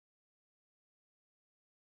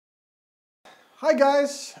Hi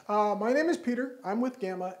guys, my name is Peter. I'm with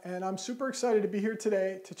Gamma and I'm super excited to be here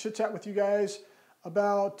today to chit chat with you guys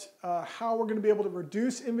about how we're going to be able to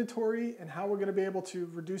reduce inventory and how we're going to be able to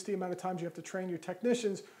reduce the amount of times you have to train your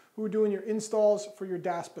technicians who are doing your installs for your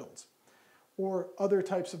DAS builds or other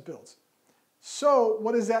types of builds. So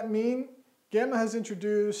what does that mean? Gamma has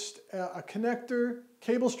introduced a connector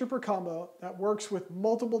cable stripper combo that works with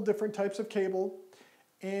multiple different types of cable,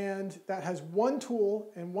 and that has one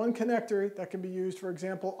tool and one connector that can be used, for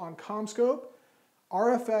example, on CommScope,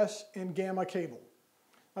 RFS, and Gamma cable.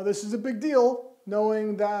 Now this is a big deal,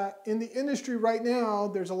 knowing that in the industry right now,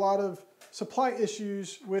 there's a lot of supply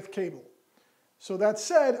issues with cable. So that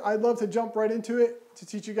said, I'd love to jump right into it to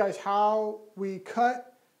teach you guys how we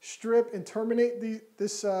cut, strip, and terminate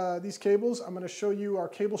these cables. I'm going to show you our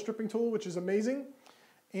cable stripping tool, which is amazing.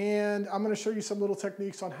 And I'm going to show you some little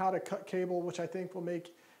techniques on how to cut cable, which I think will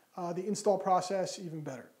make the install process even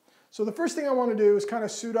better. So the first thing I want to do is kind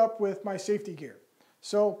of suit up with my safety gear.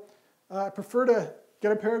 So I prefer to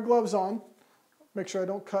get a pair of gloves on, make sure I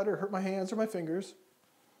don't cut or hurt my hands or my fingers.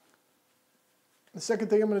 The second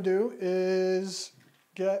thing I'm going to do is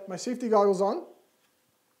get my safety goggles on.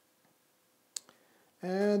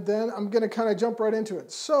 And then I'm going to kind of jump right into it.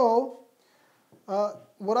 So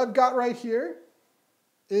what I've got right here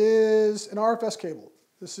is an RFS cable.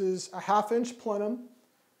 This is a 1/2-inch Plenum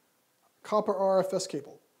copper RFS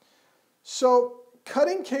cable. So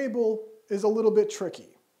cutting cable is a little bit tricky.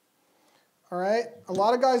 All right, a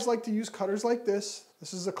lot of guys like to use cutters like this.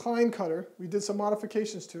 This is a Klein cutter. We did some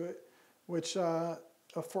modifications to it, which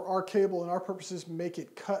for our cable and our purposes make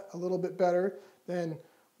it cut a little bit better than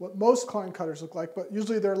what most Klein cutters look like, but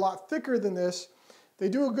usually they're a lot thicker than this. They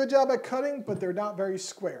do a good job at cutting, but they're not very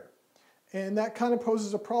square. And that kind of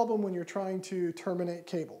poses a problem when you're trying to terminate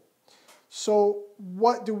cable. So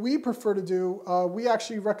what do we prefer to do? We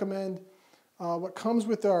actually recommend what comes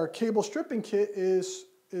with our cable stripping kit is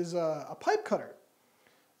a pipe cutter.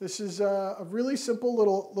 This is a really simple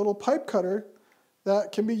little pipe cutter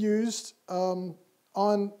that can be used on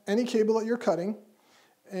any cable that you're cutting.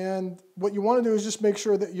 And what you want to do is just make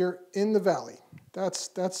sure that you're in the valley. That's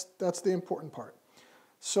the important part.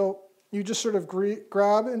 So you just sort of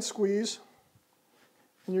grab and squeeze,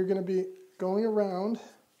 and you're going to be going around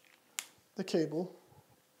the cable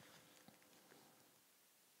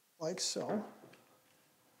like so.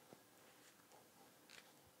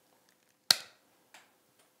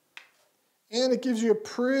 And it gives you a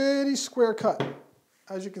pretty square cut,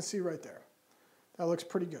 as you can see right there. That looks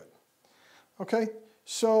pretty good. Okay,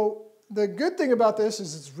 so the good thing about this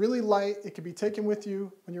is it's really light. It can be taken with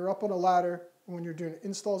you when you're up on a ladder, when you're doing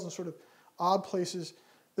installs in sort of odd places.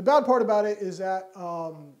 The bad part about it is that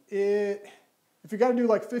if you got to do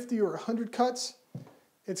like 50 or 100 cuts,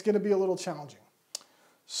 it's going to be a little challenging.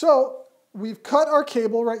 So we've cut our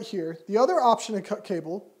cable right here. The other option to cut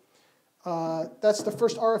cable, that's the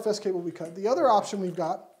first RFS cable we cut. The other option we've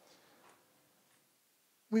got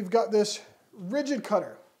this rigid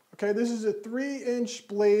cutter. Okay, this is a 3-inch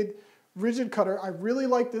blade rigid cutter. I really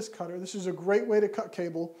like this cutter. This is a great way to cut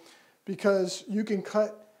cable because you can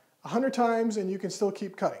cut 100 times and you can still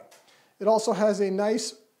keep cutting. It also has a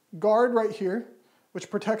nice guard right here, which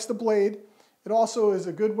protects the blade. It also is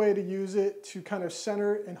a good way to use it to kind of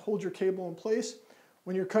center and hold your cable in place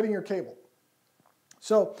when you're cutting your cable.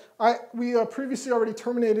 So we previously already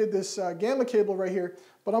terminated this Gamma cable right here,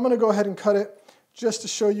 but I'm going to go ahead and cut it just to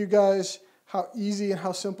show you guys how easy and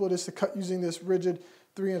how simple it is to cut using this rigid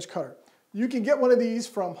 3-inch cutter. You can get one of these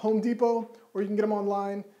from Home Depot, or you can get them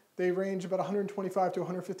online. They range about $125 to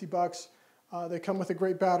 $150. They come with a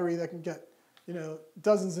great battery that can get,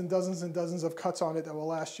 dozens and dozens and dozens of cuts on it that will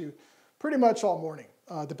last you pretty much all morning,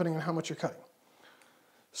 depending on how much you're cutting.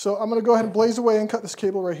 So I'm going to go ahead and blaze away and cut this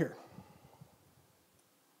cable right here.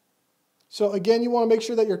 So again, you want to make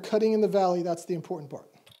sure that you're cutting in the valley. That's the important part.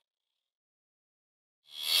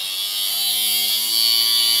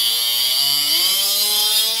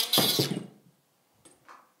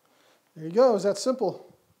 There you go. It's that simple.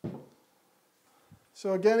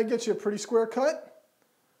 So again, it gets you a pretty square cut.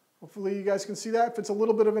 Hopefully you guys can see that. If it's a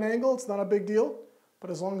little bit of an angle, it's not a big deal, but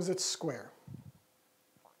as long as it's square.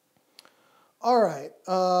 All right.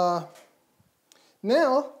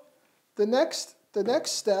 Now, the next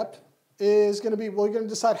step is going to be, well, you're going to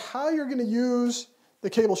decide how you're going to use the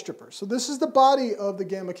cable stripper. So this is the body of the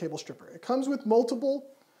Gamma cable stripper. It comes with multiple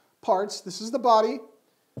parts. This is the body.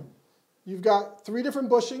 You've got 3 different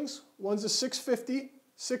bushings. One's a 650,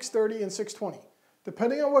 630, and 620.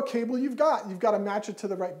 Depending on what cable you've got to match it to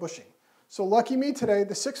the right bushing. So lucky me today,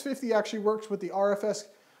 the 650 actually works with the RFS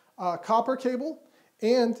copper cable,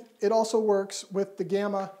 and it also works with the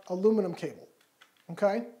Gamma aluminum cable.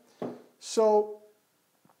 Okay? So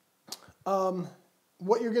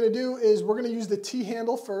what you're going to do is we're going to use the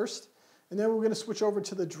T-handle first, and then we're going to switch over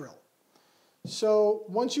to the drill. So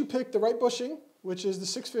once you pick the right bushing, which is the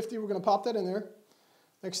 650, we're going to pop that in there.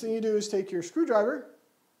 Next thing you do is take your screwdriver,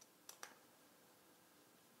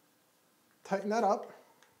 tighten that up.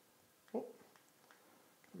 Oh,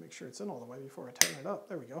 make sure it's in all the way before I tighten it up.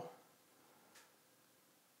 There we go.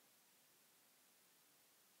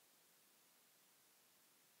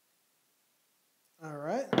 All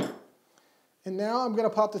right. And now I'm going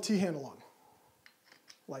to pop the T-handle on,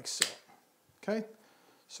 like so. Okay?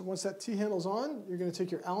 So once that T-handle's on, you're going to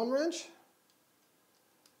take your Allen wrench,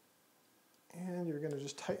 and you're going to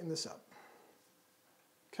just tighten this up.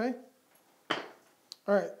 Okay?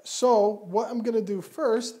 All right, so what I'm going to do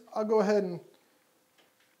first, I'll go ahead and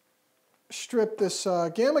strip this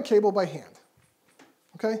gamma cable by hand.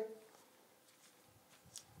 Okay?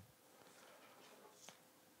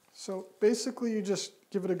 So basically you just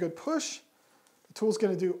give it a good push. The tool's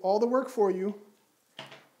going to do all the work for you.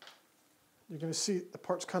 You're going to see the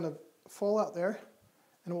parts kind of fall out there,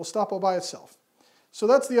 and it will stop all by itself. So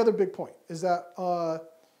that's the other big point, is that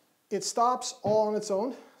it stops all on its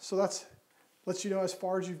own. So that lets you know as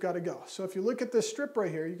far as you've got to go. So if you look at this strip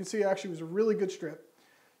right here, you can see it actually was a really good strip.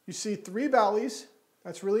 You see 3 valleys.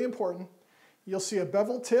 That's really important. You'll see a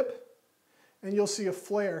bevel tip, and you'll see a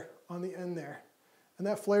flare on the end there. And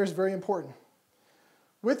that flare is very important.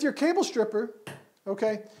 With your cable stripper,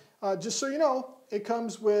 okay, just so you know, it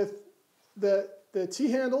comes with the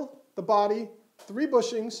T-handle, the body, 3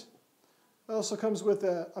 bushings. It also comes with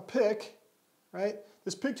a pick, right?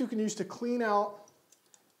 This pick you can use to clean out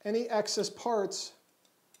any excess parts,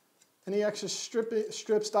 any excess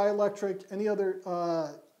strips, dielectric, any other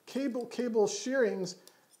cable shearings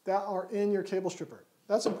that are in your cable stripper.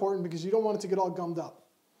 That's important because you don't want it to get all gummed up.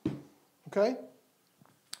 Okay?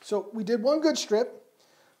 So we did one good strip.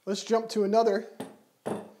 Let's jump to another.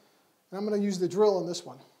 And I'm going to use the drill on this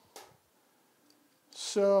one.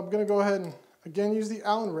 So I'm going to go ahead and again use the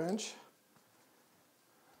Allen wrench.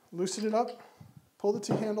 Loosen it up. Pull the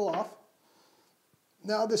T-handle off.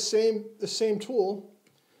 Now the same tool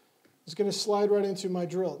is going to slide right into my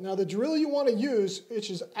drill. Now the drill you want to use, which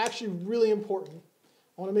is actually really important,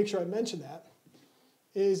 I want to make sure I mention that,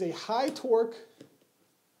 is a high torque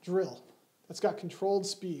drill that's got controlled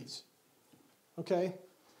speeds. Okay?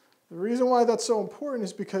 The reason why that's so important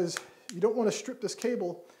is because you don't want to strip this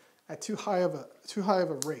cable at too high of a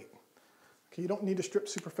rate. Okay, you don't need to strip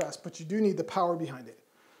super fast, but you do need the power behind it.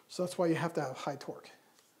 So that's why you have to have high torque.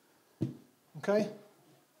 Okay?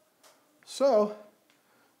 So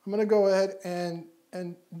I'm going to go ahead and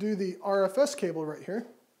do the RFS cable right here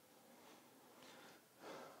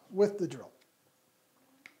with the drill.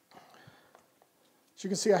 So you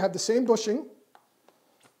can see I have the same bushing.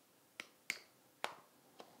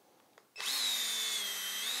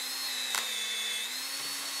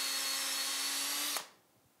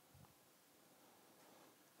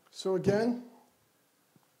 So again,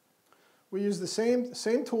 we use the same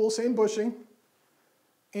tool, same bushing,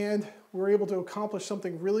 and we're able to accomplish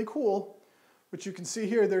something really cool, which you can see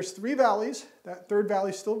here. There's 3 valleys. That 3rd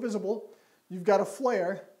valley is still visible. You've got a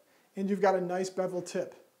flare, and you've got a nice bevel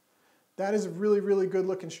tip. That is a really, really good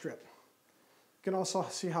looking strip. You can also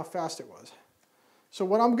see how fast it was. So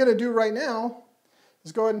what I'm going to do right now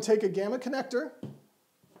is go ahead and take a gamma connector,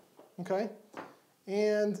 okay,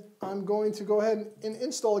 and I'm going to go ahead and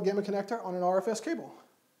install a gamma connector on an RFS cable.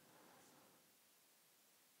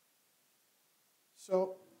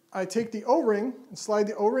 So I take the O-ring and slide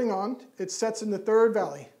the O-ring on. It sets in the 3rd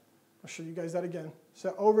valley. I'll show you guys that again.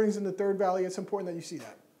 So O-ring's in the 3rd valley. It's important that you see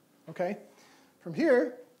that. Okay? From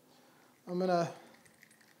here, I'm going to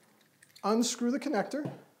unscrew the connector.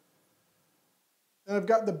 And I've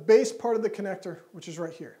got the base part of the connector, which is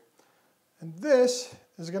right here. And this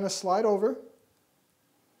is going to slide over.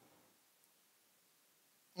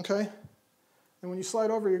 Okay? And when you slide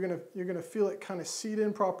over, you're gonna feel it kind of seat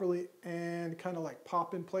in properly and kind of like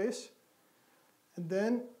pop in place. And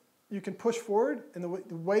then you can push forward, and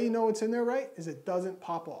the way you know it's in there right is it doesn't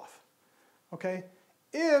pop off. Okay?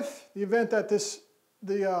 If the event that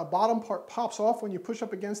the bottom part pops off when you push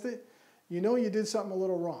up against it, you know you did something a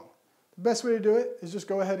little wrong. The best way to do it is just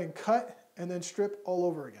go ahead and cut and then strip all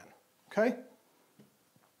over again. Okay?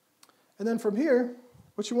 And then from here,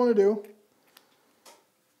 what you want to do,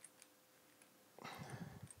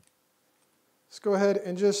 let's go ahead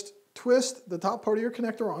and just twist the top part of your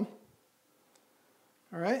connector on.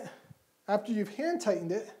 All right? After you've hand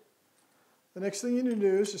tightened it, the next thing you need to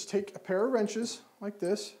do is just take a pair of wrenches like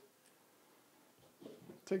this.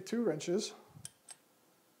 Take 2 wrenches.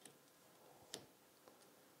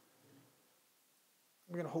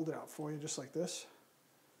 hold it out for you just like this.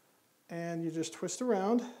 And you just twist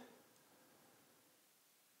around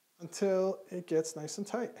until it gets nice and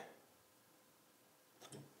tight.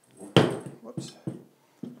 Whoops.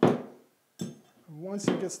 And once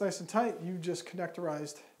it gets nice and tight, you've just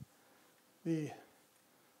connectorized the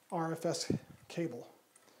RFS cable.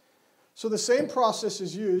 So the same process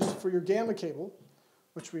is used for your gamma cable,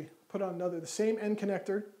 which we put on the same end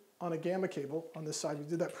connector on a gamma cable on this side. We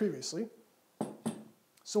did that previously.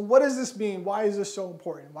 So what does this mean? Why is this so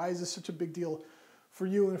important? Why is this such a big deal for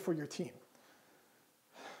you and for your team?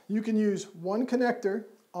 You can use one connector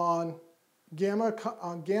on gamma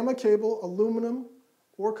cable, aluminum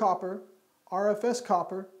or copper, RFS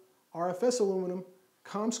aluminum,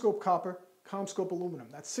 CommScope copper, CommScope aluminum.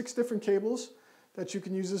 That's 6 different cables that you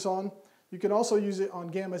can use this on. You can also use it on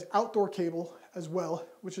Gamma's outdoor cable as well,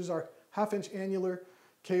 which is our 1/2-inch annular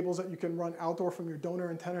cables that you can run outdoor from your donor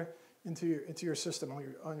antenna into your system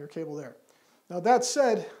on your cable there. Now that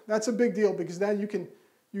said, that's a big deal because then you can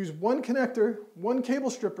use one connector, one cable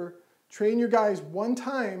stripper, train your guys one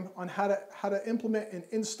time on how to implement and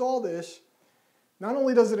install this. Not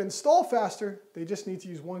only does it install faster, they just need to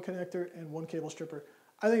use one connector and one cable stripper.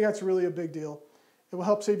 I think that's really a big deal. It will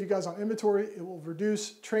help save you guys on inventory. It will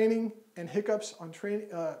reduce training and hiccups on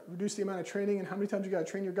reduce the amount of training and how many times you got to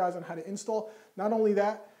train your guys on how to install. Not only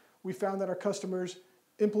that, we found that our customers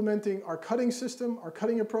implementing our cutting system, our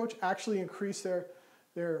cutting approach, actually increase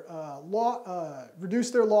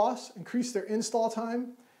reduce their loss, increase their install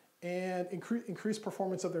time, and increase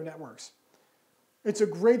performance of their networks. It's a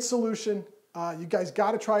great solution. You guys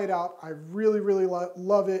got to try it out. I really, really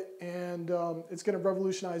love it, and it's going to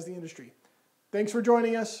revolutionize the industry. Thanks for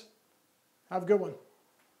joining us. Have a good one.